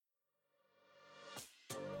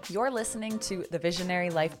You're listening to the Visionary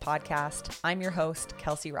Life Podcast. I'm your host,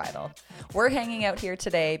 Kelsey Rydell. We're hanging out here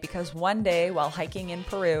today because one day while hiking in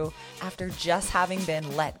Peru, after just having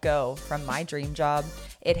been let go from my dream job,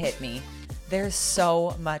 it hit me. There's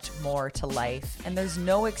so much more to life, and there's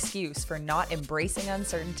no excuse for not embracing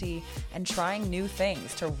uncertainty and trying new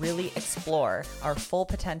things to really explore our full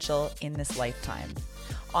potential in this lifetime.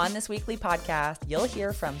 On this weekly podcast, you'll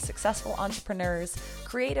hear from successful entrepreneurs,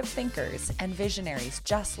 creative thinkers, and visionaries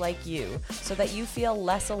just like you so that you feel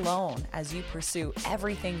less alone as you pursue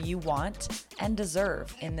everything you want and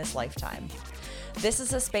deserve in this lifetime. This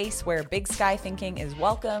is a space where big sky thinking is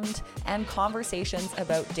welcomed and conversations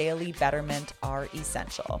about daily betterment are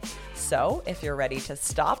essential. So if you're ready to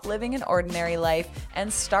stop living an ordinary life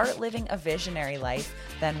and start living a visionary life,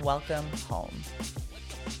 then welcome home.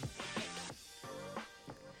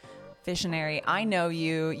 Visionary, I know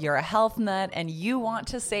you're a health nut and you want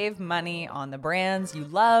to save money on the brands you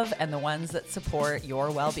love and the ones that support your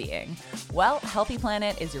well-being. Well, Healthy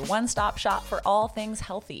Planet is your one-stop shop for all things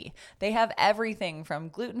healthy. They have everything from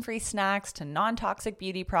gluten-free snacks to non-toxic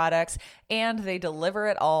beauty products, and they deliver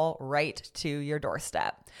it all right to your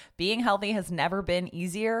doorstep. Being healthy has never been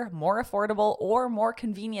easier, more affordable, or more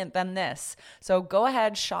convenient than this. So go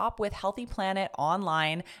ahead, shop with Healthy Planet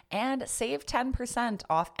online and save 10%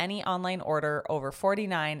 off any online order over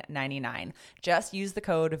 $49.99. Just use the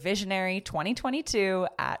code Visionary2022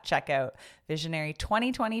 at checkout.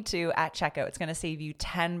 Visionary2022 at checkout. It's going to save you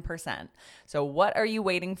 10%. So what are you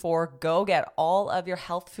waiting for? Go get all of your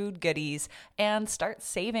health food goodies and start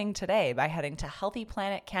saving today by heading to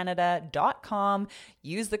healthyplanetcanada.com.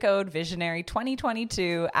 Use the code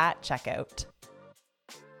Visionary2022 at checkout.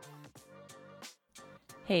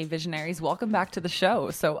 Hey Visionaries, welcome back to the show.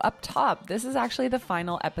 So up top, this is actually the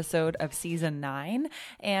final episode of season 9.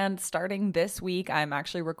 And starting this week, I'm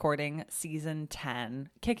actually recording season 10,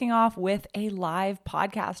 kicking off with a live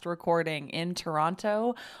podcast recording in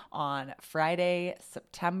Toronto on Friday,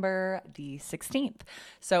 September the 16th.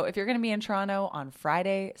 So if you're going to be in Toronto on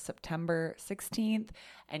Friday, September 16th,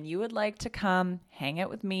 and you would like to come hang out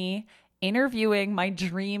with me, interviewing my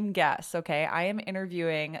dream guests, okay? I am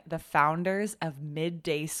interviewing the founders of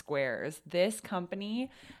Midday Squares. This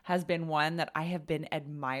company has been one that I have been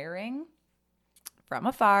admiring from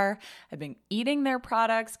afar. I've been eating their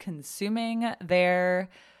products, consuming their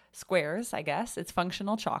squares, I guess. It's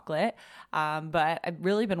functional chocolate. But I've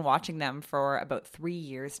really been watching them for about 3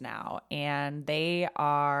 years now. And they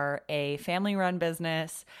are a family-run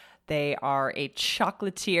business. They are a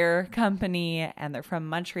chocolatier company and they're from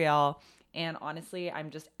Montreal. And honestly,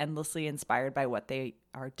 I'm just endlessly inspired by what they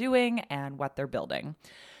are doing and what they're building.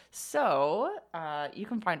 So you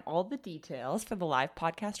can find all the details for the live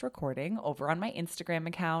podcast recording over on my Instagram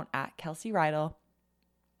account at Kelsey Rydell.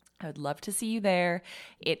 I would love to see you there.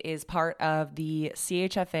 It is part of the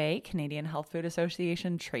CHFA, Canadian Health Food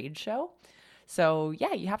Association trade show. So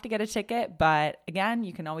yeah, you have to get a ticket. But again,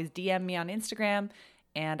 you can always DM me on Instagram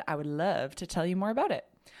and I would love to tell you more about it.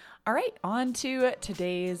 All right, on to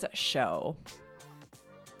today's show.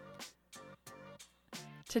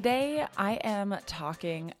 Today, I am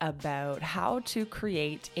talking about how to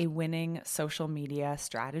create a winning social media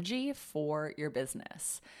strategy for your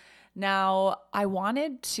business. Now, I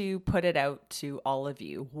wanted to put it out to all of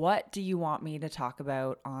you. What do you want me to talk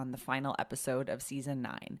about on the final episode of season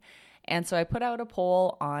 9? And so I put out a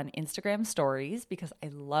poll on Instagram stories because I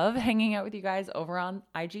love hanging out with you guys over on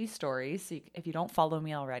IG stories. So if you don't follow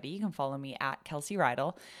me already, you can follow me at Kelsey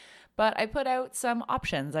Rydell. But I put out some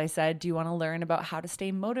options. I said, do you want to learn about how to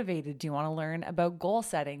stay motivated? Do you want to learn about goal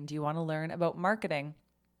setting? Do you want to learn about marketing?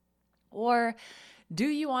 Or do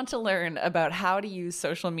you want to learn about how to use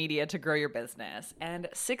social media to grow your business? And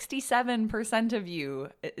 67% of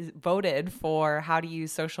you voted for how to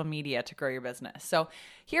use social media to grow your business. So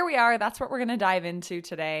here we are. That's what we're going to dive into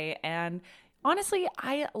today. And honestly,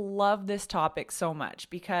 I love this topic so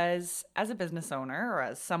much because as a business owner or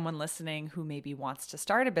as someone listening who maybe wants to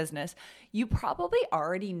start a business, you probably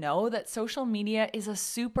already know that social media is a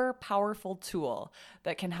super powerful tool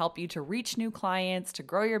that can help you to reach new clients, to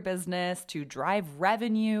grow your business, to drive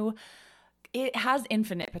revenue. It has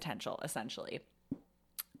infinite potential, essentially.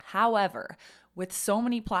 However, with so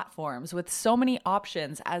many platforms, with so many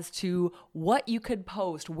options as to what you could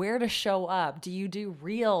post, where to show up, do you do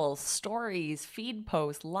reels, stories, feed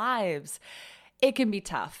posts, lives? It can be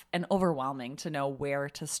tough and overwhelming to know where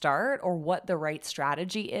to start or what the right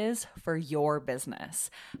strategy is for your business.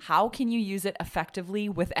 How can you use it effectively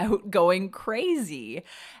without going crazy?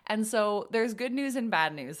 And so there's good news and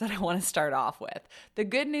bad news that I want to start off with. The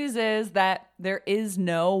good news is that there is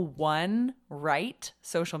no one right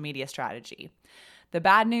social media strategy. The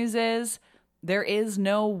bad news is there is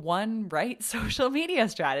no one right social media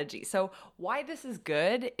strategy. So why this is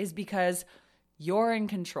good is because you're in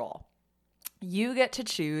control. You get to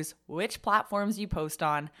choose which platforms you post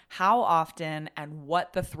on, how often, and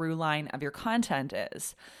what the through line of your content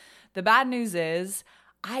is. The bad news is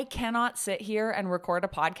I cannot sit here and record a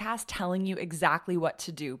podcast telling you exactly what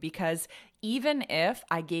to do, because even if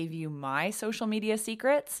I gave you my social media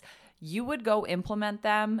secrets, you would go implement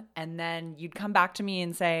them and then you'd come back to me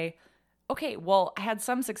and say, okay, well, I had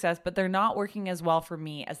some success, but they're not working as well for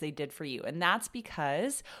me as they did for you. And that's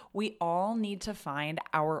because we all need to find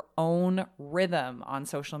our own rhythm on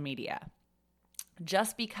social media.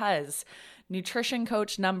 Just because nutrition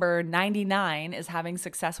coach number 99 is having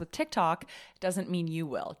success with TikTok doesn't mean you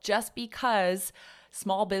will. Just because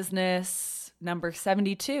small business number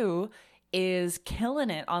 72 is killing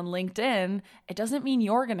it on LinkedIn, it doesn't mean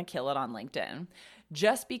you're going to kill it on LinkedIn.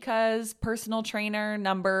 Just because personal trainer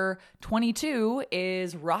number 22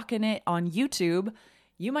 is rocking it on YouTube,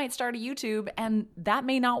 you might start a YouTube and that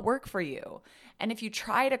may not work for you. And if you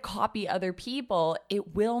try to copy other people,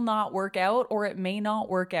 it will not work out, or it may not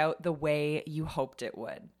work out the way you hoped it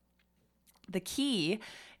would. The key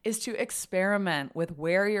is to experiment with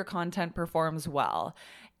where your content performs well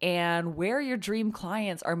and where your dream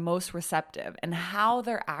clients are most receptive and how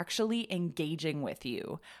they're actually engaging with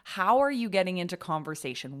you. How are you getting into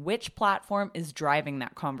conversation? Which platform is driving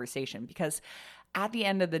that conversation? Because at the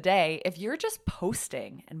end of the day, if you're just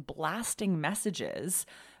posting and blasting messages,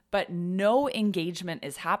 but no engagement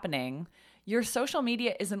is happening, your social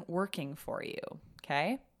media isn't working for you,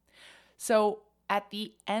 okay? So at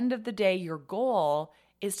the end of the day, your goal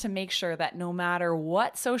is to make sure that no matter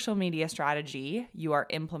what social media strategy you are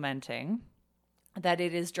implementing, that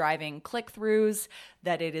it is driving click-throughs,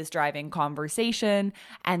 that it is driving conversation,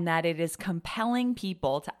 and that it is compelling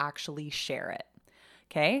people to actually share it.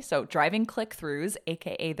 Okay, so driving click-throughs,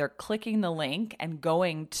 aka they're clicking the link and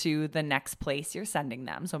going to the next place you're sending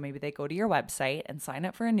them. So maybe they go to your website and sign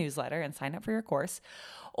up for a newsletter and sign up for your course.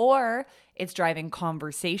 Or it's driving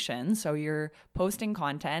conversation. So you're posting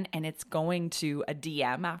content and it's going to a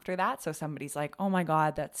DM after that. So somebody's like, oh my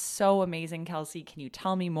God, that's so amazing, Kelsey. Can you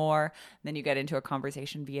tell me more? And then you get into a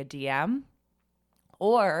conversation via DM.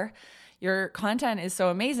 Or your content is so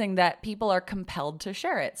amazing that people are compelled to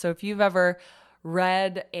share it. So if you've ever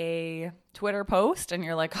read a Twitter post and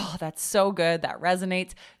you're like, oh, that's so good, that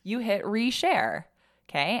resonates, you hit reshare,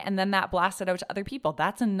 okay? And then that blasts it out to other people.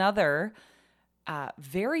 That's another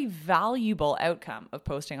very valuable outcome of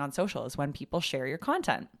posting on social, is when people share your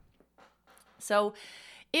content. So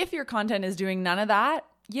if your content is doing none of that,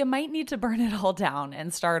 you might need to burn it all down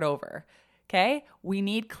and start over, okay? We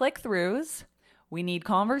need click-throughs, we need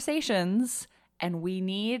conversations, and we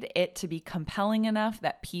need it to be compelling enough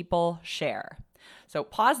that people share. So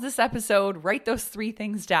pause this episode, write those 3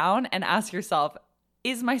 things down, and ask yourself,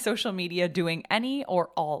 is my social media doing any or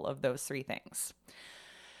all of those 3 things?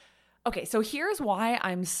 Okay, so here's why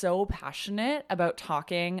I'm so passionate about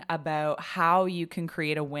talking about how you can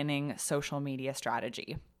create a winning social media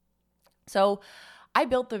strategy. So I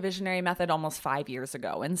built the Visionary Method almost 5 years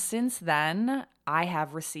ago, and since then, I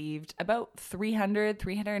have received about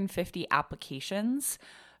 350 applications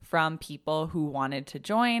from people who wanted to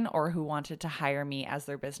join or who wanted to hire me as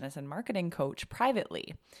their business and marketing coach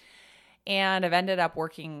privately. And I've ended up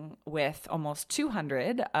working with almost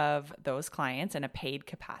 200 of those clients in a paid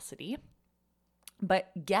capacity.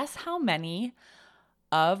 But guess how many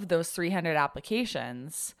of those 300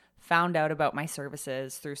 applications found out about my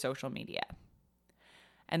services through social media?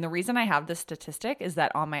 And the reason I have this statistic is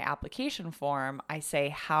that on my application form, I say,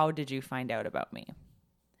 how did you find out about me?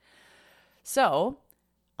 So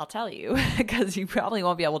I'll tell you, because you probably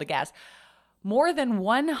won't be able to guess. More than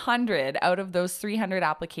 100 out of those 300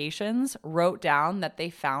 applications wrote down that they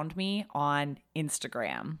found me on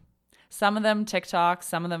Instagram. Some of them TikTok,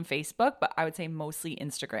 some of them Facebook, but I would say mostly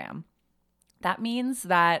Instagram. That means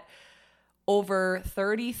that over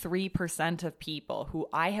 33% of people who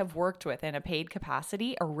I have worked with in a paid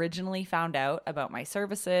capacity originally found out about my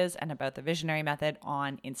services and about the Visionary Method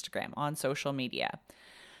on Instagram, on social media.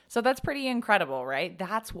 So that's pretty incredible, right?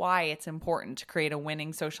 That's why it's important to create a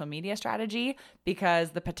winning social media strategy, because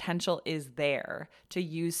the potential is there to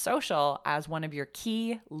use social as one of your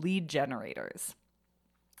key lead generators.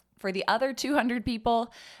 For the other 200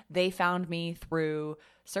 people, they found me through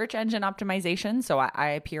search engine optimization. So I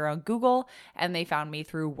appear on Google, and they found me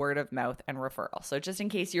through word of mouth and referral. So just in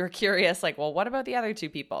case you were curious, like, well, what about the other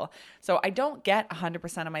 2 people? So I don't get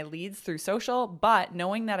 100% of my leads through social, but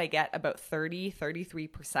knowing that I get about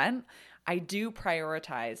 33%, I do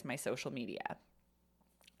prioritize my social media.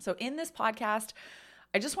 So in this podcast,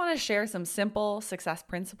 I just want to share some simple success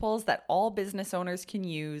principles that all business owners can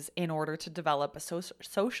use in order to develop a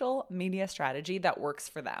social media strategy that works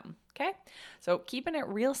for them. Okay. So keeping it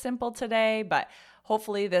real simple today, but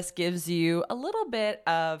hopefully this gives you a little bit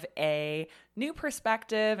of a new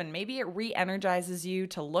perspective and maybe it re-energizes you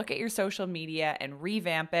to look at your social media and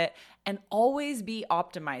revamp it and always be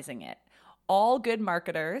optimizing it. All good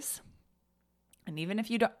marketers, and even if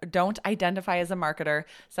you don't identify as a marketer,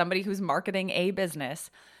 somebody who's marketing a business,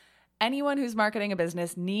 anyone who's marketing a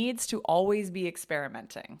business needs to always be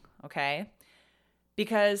experimenting, okay?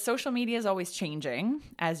 Because social media is always changing.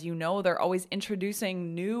 As you know, they're always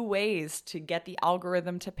introducing new ways to get the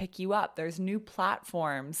algorithm to pick you up. There's new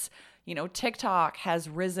platforms. TikTok has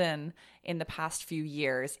risen in the past few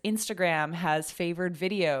years. Instagram has favored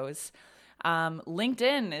videos.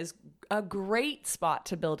 LinkedIn is a great spot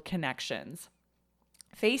to build connections.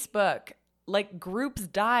 Facebook, groups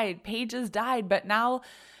died, pages died, but now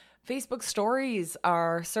Facebook stories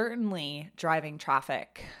are certainly driving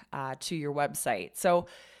traffic to your website. So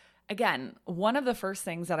again, one of the first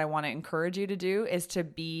things that I want to encourage you to do is to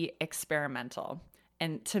be experimental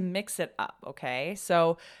and to mix it up, okay?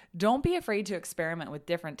 So don't be afraid to experiment with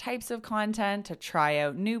different types of content, to try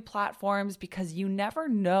out new platforms, because you never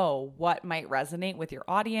know what might resonate with your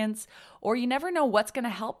audience, or you never know what's going to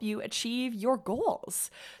help you achieve your goals.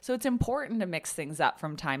 So it's important to mix things up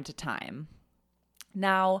from time to time.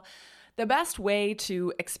 Now, the best way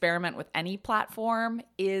to experiment with any platform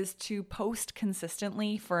is to post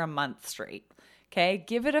consistently for a month straight. Okay,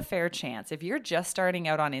 give it a fair chance. If you're just starting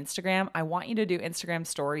out on Instagram, I want you to do Instagram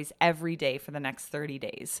stories every day for the next 30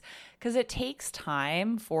 days because it takes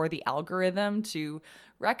time for the algorithm to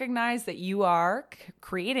recognize that you are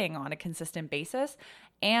creating on a consistent basis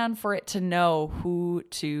and for it to know who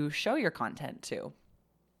to show your content to.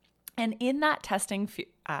 And in that testing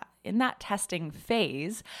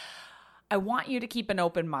phase, I want you to keep an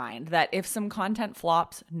open mind that if some content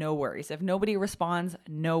flops, no worries. If nobody responds,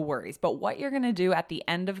 no worries. But what you're going to do at the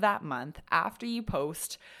end of that month after you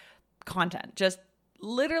post content, just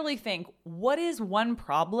literally think, what is one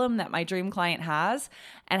problem that my dream client has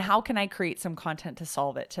and how can I create some content to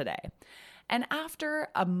solve it today? And after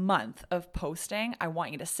a month of posting, I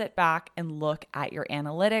want you to sit back and look at your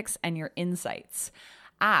analytics and your insights.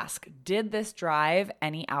 Ask, did this drive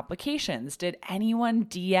any applications? Did anyone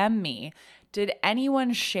DM me? Did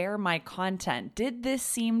anyone share my content? Did this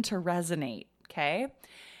seem to resonate? Okay.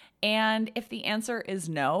 And if the answer is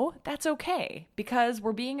no, that's okay because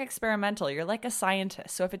we're being experimental. You're like a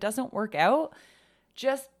scientist. So if it doesn't work out,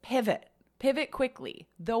 just pivot quickly.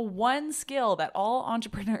 The one skill that all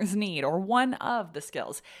entrepreneurs need, or one of the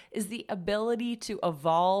skills, is the ability to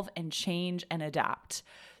evolve and change and adapt.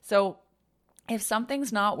 So if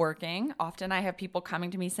something's not working, often I have people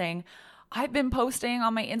coming to me saying, I've been posting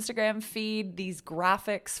on my Instagram feed these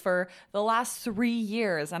graphics for the last 3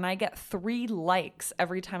 years and I get 3 likes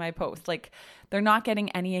every time I post. They're not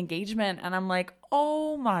getting any engagement. And I'm like,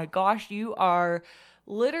 oh my gosh, you are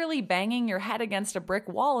literally banging your head against a brick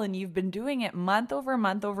wall and you've been doing it month over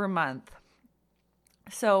month over month.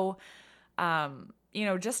 So,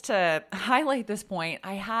 just to highlight this point,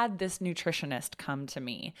 I had this nutritionist come to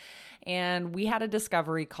me and we had a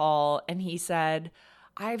discovery call and he said,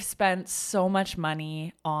 I've spent so much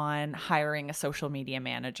money on hiring a social media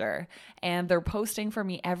manager and they're posting for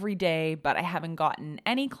me every day, but I haven't gotten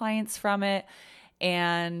any clients from it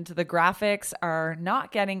and the graphics are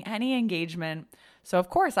not getting any engagement. So of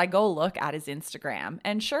course I go look at his Instagram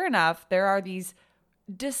and sure enough, there are these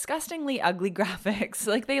disgustingly ugly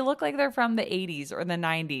graphics. They look like they're from the 80s or the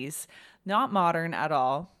 90s, not modern at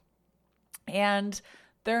all. And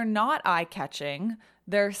they're not eye-catching.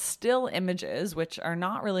 They're still images, which are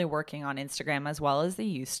not really working on Instagram as well as they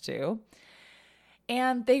used to.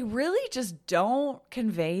 And they really just don't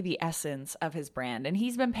convey the essence of his brand. And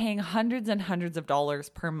he's been paying hundreds and hundreds of dollars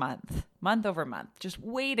per month over month, just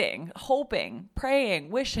waiting, hoping, praying,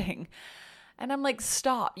 wishing. And I'm like,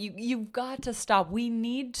 stop. You've got to stop. We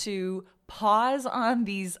need to pause on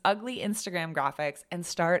these ugly Instagram graphics and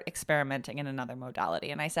start experimenting in another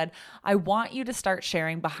modality. And I said, I want you to start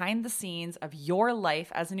sharing behind the scenes of your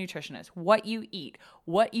life as a nutritionist, what you eat,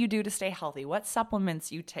 what you do to stay healthy, what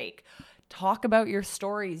supplements you take. Talk about your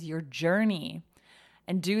stories, your journey,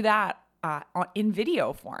 and do that in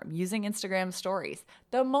video form using Instagram stories.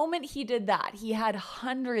 The moment he did that, he had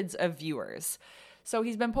hundreds of viewers. So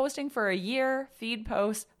he's been posting for a year, feed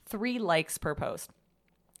posts, 3 likes per post.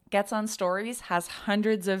 Gets on stories, has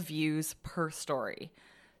hundreds of views per story.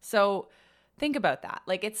 So think about that.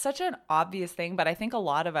 It's such an obvious thing, but I think a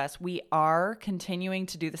lot of us, we are continuing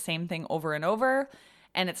to do the same thing over and over.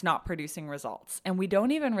 and it's not producing results. And we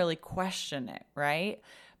don't even really question it, right?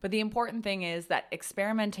 But the important thing is that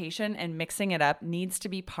experimentation and mixing it up needs to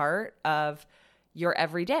be part of your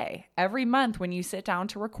everyday. Every month when you sit down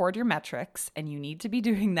to record your metrics, and you need to be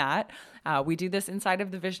doing that, we do this inside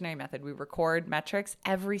of the Visionary Method. We record metrics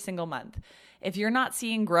every single month. If you're not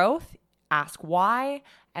seeing growth, ask why.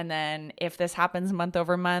 And then if this happens month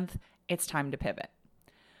over month, it's time to pivot.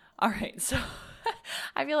 All right, so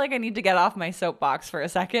I feel like I need to get off my soapbox for a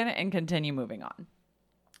second and continue moving on.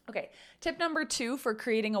 Okay, tip number 2 for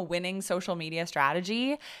creating a winning social media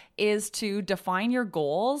strategy is to define your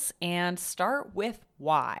goals and start with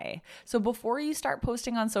why. So before you start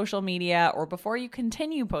posting on social media, or before you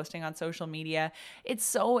continue posting on social media, it's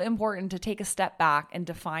so important to take a step back and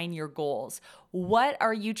define your goals. What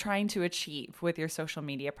are you trying to achieve with your social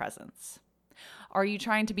media presence? Are you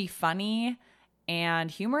trying to be funny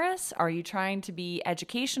and humorous? Are you trying to be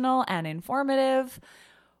educational and informative?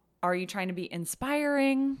 Are you trying to be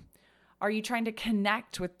inspiring? Are you trying to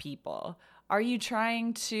connect with people? Are you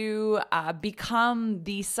trying to become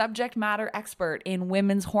the subject matter expert in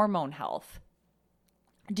women's hormone health?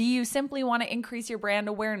 Do you simply want to increase your brand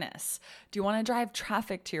awareness? Do you want to drive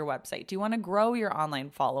traffic to your website? Do you want to grow your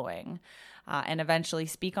online following and eventually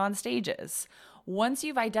speak on stages? Once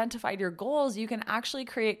you've identified your goals, you can actually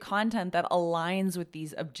create content that aligns with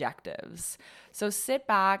these objectives. So sit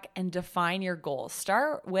back and define your goals.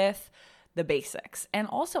 Start with the basics and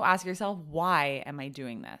also ask yourself, why am I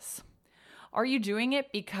doing this? Are you doing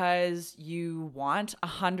it because you want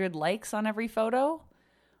 100 likes on every photo?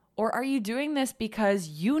 Or are you doing this because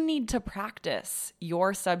you need to practice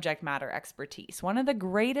your subject matter expertise? One of the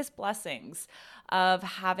greatest blessings of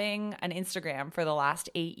having an Instagram for the last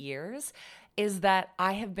 8 years is that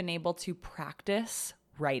I have been able to practice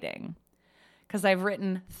writing, because I've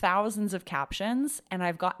written thousands of captions and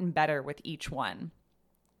I've gotten better with each one.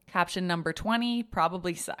 Caption number 20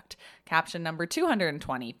 probably sucked. Caption number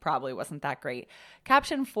 220 probably wasn't that great.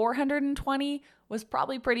 Caption 420 was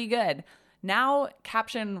probably pretty good. Now,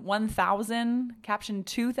 caption 1000, caption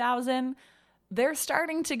 2000, they're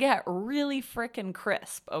starting to get really freaking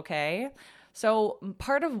crisp, okay? So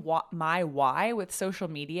part of my why with social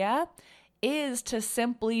media is to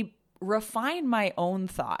simply refine my own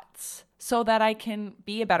thoughts so that I can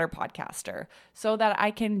be a better podcaster, so that I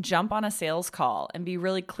can jump on a sales call and be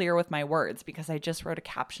really clear with my words because I just wrote a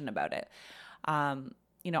caption about it.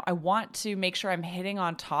 I want to make sure I'm hitting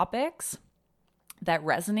on topics that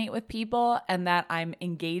resonate with people and that I'm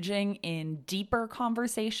engaging in deeper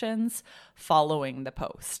conversations following the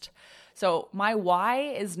post. So my why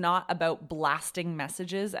is not about blasting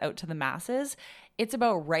messages out to the masses. It's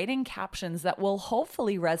about writing captions that will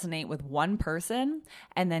hopefully resonate with one person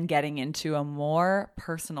and then getting into a more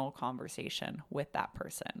personal conversation with that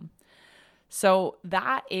person. So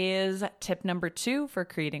that is tip number 2 for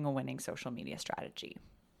creating a winning social media strategy.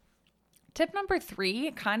 Tip number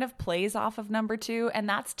 3 kind of plays off of number 2, and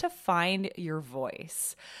that's to find your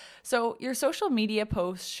voice. So your social media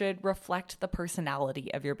posts should reflect the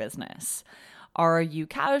personality of your business. Are you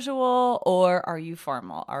casual or are you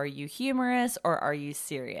formal? Are you humorous or are you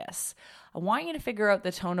serious? I want you to figure out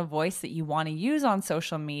the tone of voice that you want to use on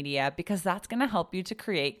social media, because that's going to help you to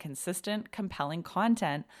create consistent, compelling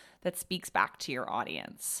content that speaks back to your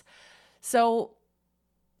audience. So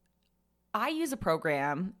I use a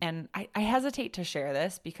program, and I hesitate to share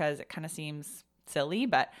this because it kind of seems silly,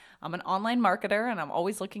 but I'm an online marketer and I'm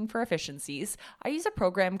always looking for efficiencies. I use a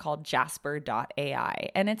program called Jasper.ai,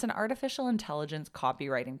 and it's an artificial intelligence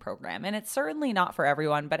copywriting program. And it's certainly not for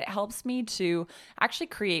everyone, but it helps me to actually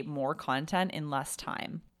create more content in less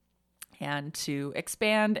time and to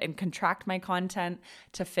expand and contract my content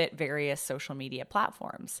to fit various social media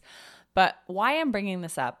platforms. But why I'm bringing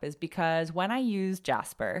this up is because when I use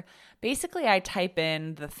Jasper, basically I type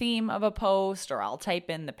in the theme of a post, or I'll type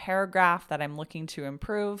in the paragraph that I'm looking to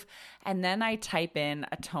improve, and then I type in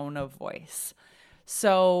a tone of voice.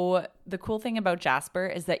 So the cool thing about Jasper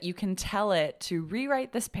is that you can tell it to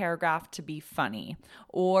rewrite this paragraph to be funny,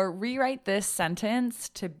 or rewrite this sentence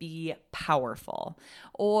to be powerful,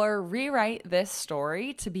 or rewrite this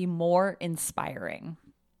story to be more inspiring.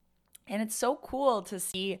 And it's so cool to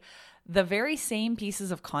see the very same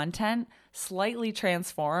pieces of content slightly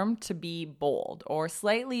transformed to be bold, or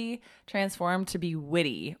slightly transformed to be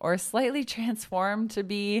witty, or slightly transformed to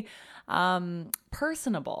be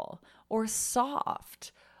personable or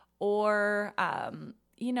soft or,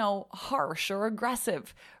 harsh or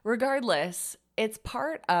aggressive. Regardless, it's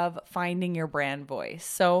part of finding your brand voice.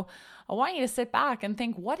 So I want you to sit back and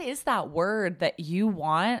think, what is that word that you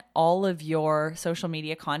want all of your social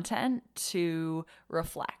media content to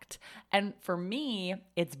reflect? And for me,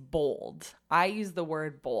 it's bold. I use the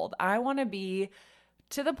word bold. I want to be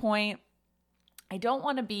to the point. I don't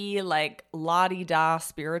want to be like la-di-da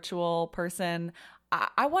spiritual person.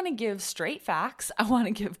 I want to give straight facts. I want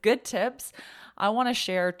to give good tips. I want to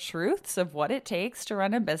share truths of what it takes to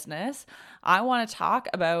run a business. I want to talk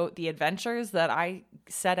about the adventures that I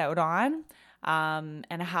set out on,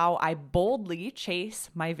 and how I boldly chase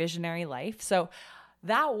my visionary life. So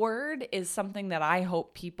that word is something that I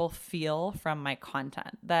hope people feel from my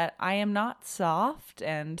content, that I am not soft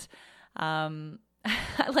and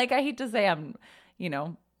like I hate to say I'm,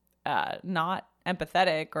 not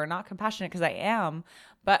empathetic or not compassionate, because I am,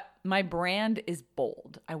 but my brand is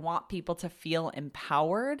bold. I want people to feel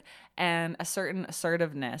empowered and a certain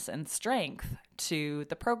assertiveness and strength to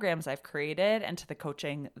the programs I've created and to the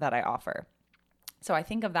coaching that I offer. So I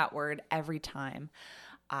think of that word every time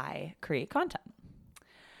I create content.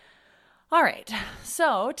 All right.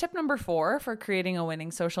 So tip number 4 for creating a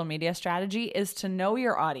winning social media strategy is to know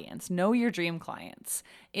your audience, know your dream clients.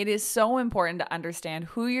 It is so important to understand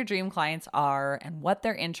who your dream clients are and what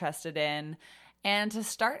they're interested in, and to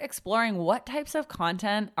start exploring what types of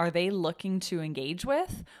content are they looking to engage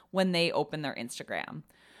with when they open their Instagram.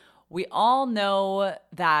 We all know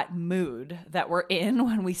that mood that we're in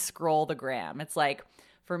when we scroll the gram. It's like,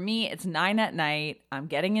 for me, it's 9 p.m. I'm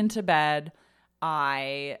getting into bed.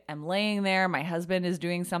 I am laying there. My husband is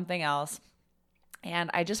doing something else. And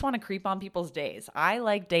I just want to creep on people's days. I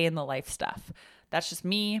like day in the life stuff. That's just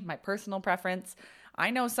me, my personal preference. I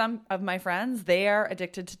know some of my friends, they are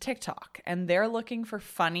addicted to TikTok and they're looking for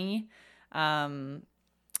funny,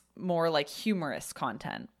 more like humorous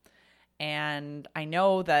content. And I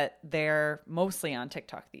know that they're mostly on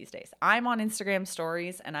TikTok these days. I'm on Instagram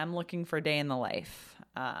stories and I'm looking for day in the life,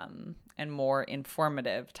 and more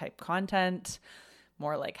informative type content,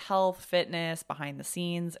 more like health, fitness, behind the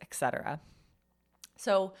scenes, etc.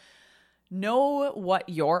 So know what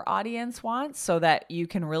your audience wants so that you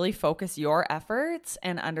can really focus your efforts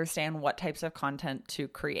and understand what types of content to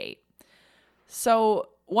create. So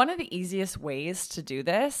one of the easiest ways to do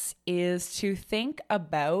this is to think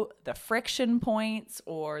about the friction points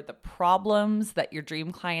or the problems that your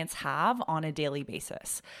dream clients have on a daily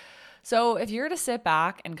basis. So if you're to sit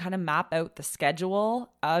back and kind of map out the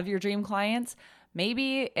schedule of your dream clients,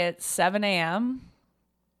 maybe it's 7 a.m.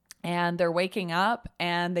 and they're waking up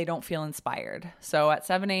and they don't feel inspired. So at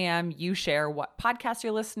 7 a.m., you share what podcast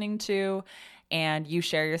you're listening to and you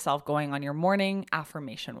share yourself going on your morning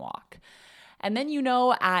affirmation walk. And then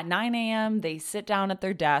at 9 a.m., they sit down at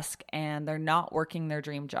their desk and they're not working their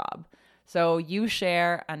dream job. So you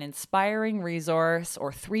share an inspiring resource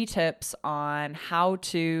or 3 tips on how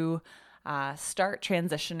to start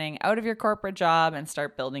transitioning out of your corporate job and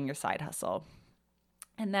start building your side hustle.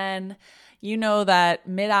 And then that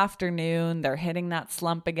mid-afternoon, they're hitting that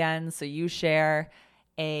slump again. So you share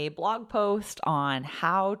a blog post on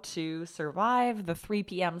how to survive the 3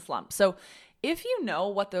 p.m. slump. So if you know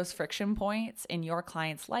what those friction points in your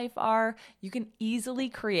client's life are, you can easily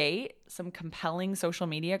create some compelling social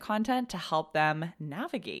media content to help them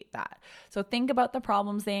navigate that. So think about the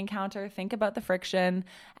problems they encounter, think about the friction,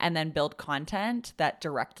 and then build content that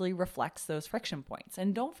directly reflects those friction points.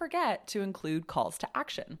 And don't forget to include calls to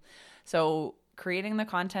action. So creating the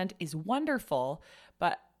content is wonderful,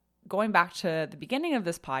 but going back to the beginning of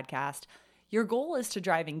this podcast, your goal is to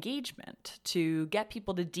drive engagement, to get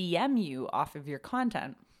people to DM you off of your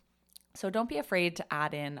content. So don't be afraid to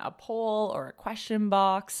add in a poll or a question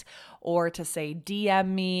box, or to say DM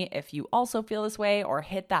me if you also feel this way, or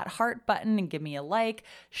hit that heart button and give me a like,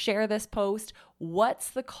 share this post. What's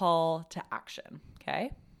the call to action?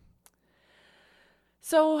 Okay.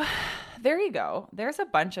 So there you go. There's a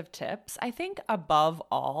bunch of tips. I think above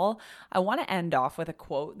all, I want to end off with a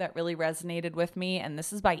quote that really resonated with me, and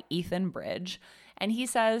this is by Ethan Bridge. And he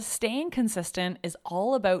says, staying consistent is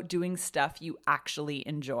all about doing stuff you actually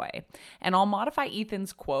enjoy. And I'll modify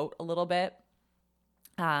Ethan's quote a little bit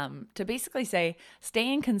to basically say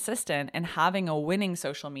staying consistent and having a winning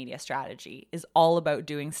social media strategy is all about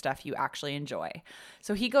doing stuff you actually enjoy.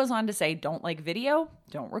 So he goes on to say, don't like video,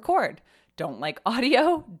 don't record. Don't like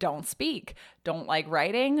audio, don't speak. Don't like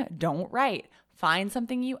writing, don't write. Find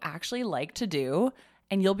something you actually like to do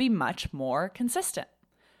and you'll be much more consistent.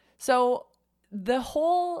 So the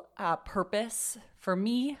whole purpose for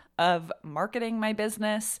me of marketing my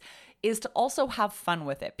business is to also have fun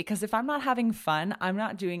with it, because if I'm not having fun, I'm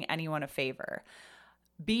not doing anyone a favor.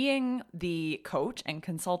 being the coach and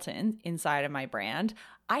consultant inside of my brand,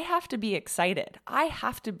 I have to be excited. I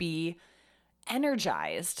have to be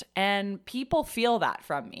energized, and people feel that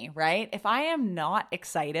from me, right? If I am not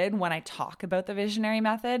excited when I talk about the Visionary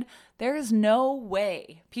Method, there is no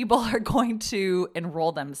way people are going to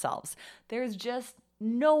enroll themselves. There's just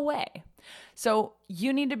no way. So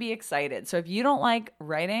you need to be excited. So if you don't like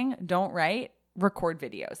writing, don't write, record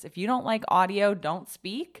videos. If you don't like audio, don't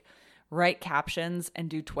speak, write captions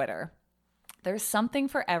and do Twitter. There's something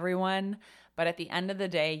for everyone. But at the end of the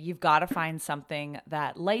day, you've got to find something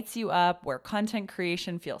that lights you up, where content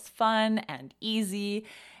creation feels fun and easy,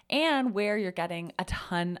 and where you're getting a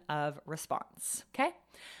ton of response, okay?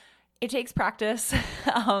 It takes practice.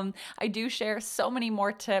 I do share so many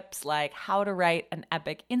more tips, like how to write an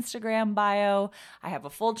epic Instagram bio. I have a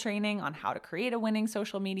full training on how to create a winning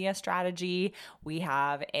social media strategy. We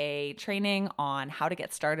have a training on how to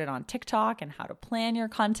get started on TikTok and how to plan your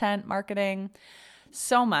content marketing.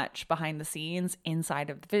 So much behind the scenes inside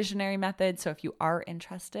of the Visionary Method. So if you are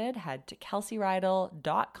interested, head to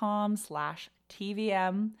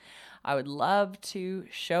kelseyrydell.com/TVM. I would love to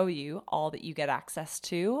show you all that you get access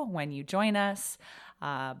to when you join us.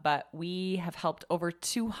 But we have helped over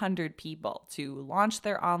 200 people to launch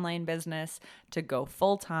their online business, to go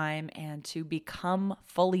full-time, and to become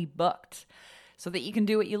fully booked so that you can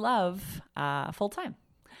do what you love full-time.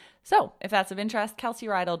 So if that's of interest,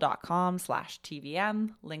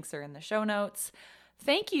 kelseyrydell.com/TVM. Links are in the show notes.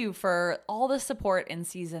 Thank you for all the support in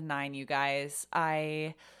season 9, you guys.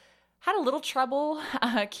 I had a little trouble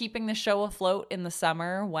keeping the show afloat in the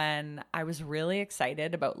summer when I was really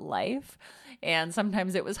excited about life. And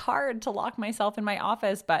sometimes it was hard to lock myself in my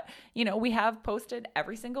office. But, we have posted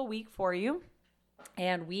every single week for you.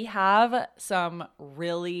 And we have some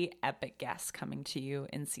really epic guests coming to you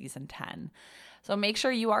in season 10. So make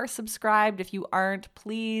sure you are subscribed. If you aren't,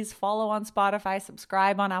 please follow on Spotify,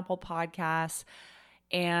 subscribe on Apple Podcasts.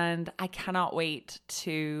 And I cannot wait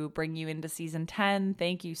to bring you into season 10.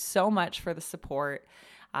 Thank you so much for the support.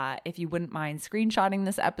 If you wouldn't mind screenshotting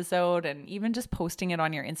this episode and even just posting it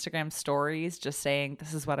on your Instagram stories, just saying,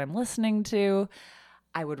 this is what I'm listening to,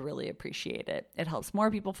 I would really appreciate it. It helps more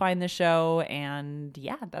people find the show. And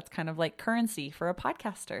yeah, that's kind of like currency for a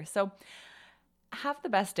podcaster. So have the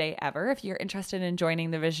best day ever. If you're interested in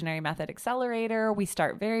joining the Visionary Method Accelerator, we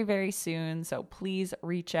start very, very soon. So please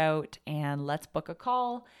reach out and let's book a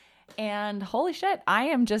call. And holy shit, I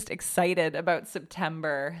am just excited about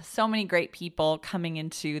September. So many great people coming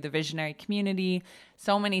into the Visionary community,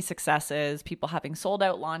 so many successes, people having sold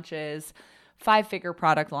out launches, 5-figure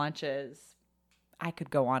product launches. I could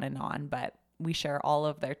go on, but we share all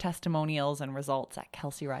of their testimonials and results at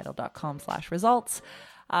kelseyrydell.com/results.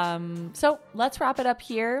 So let's wrap it up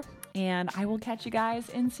here, and I will catch you guys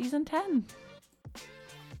in season 10.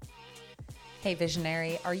 Hey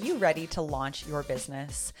Visionary, are you ready to launch your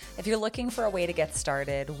business? If you're looking for a way to get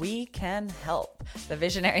started, we can help. The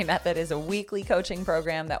Visionary Method is a weekly coaching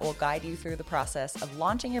program that will guide you through the process of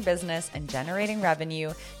launching your business and generating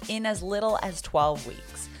revenue in as little as 12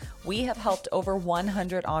 weeks. We have helped over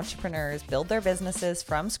 100 entrepreneurs build their businesses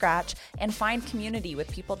from scratch and find community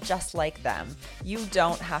with people just like them. You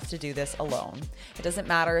don't have to do this alone. It doesn't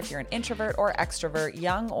matter if you're an introvert or extrovert,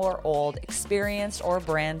 young or old, experienced or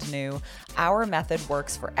brand new. Our method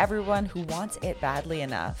works for everyone who wants it badly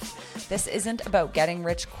enough. This isn't about getting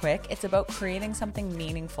rich quick. It's about creating something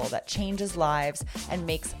meaningful that changes lives and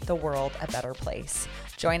makes the world a better place.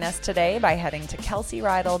 Join us today by heading to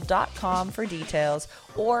kelseyrydell.com for details,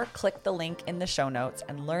 or click the link in the show notes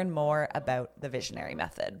and learn more about the Visionary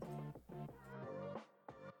Method.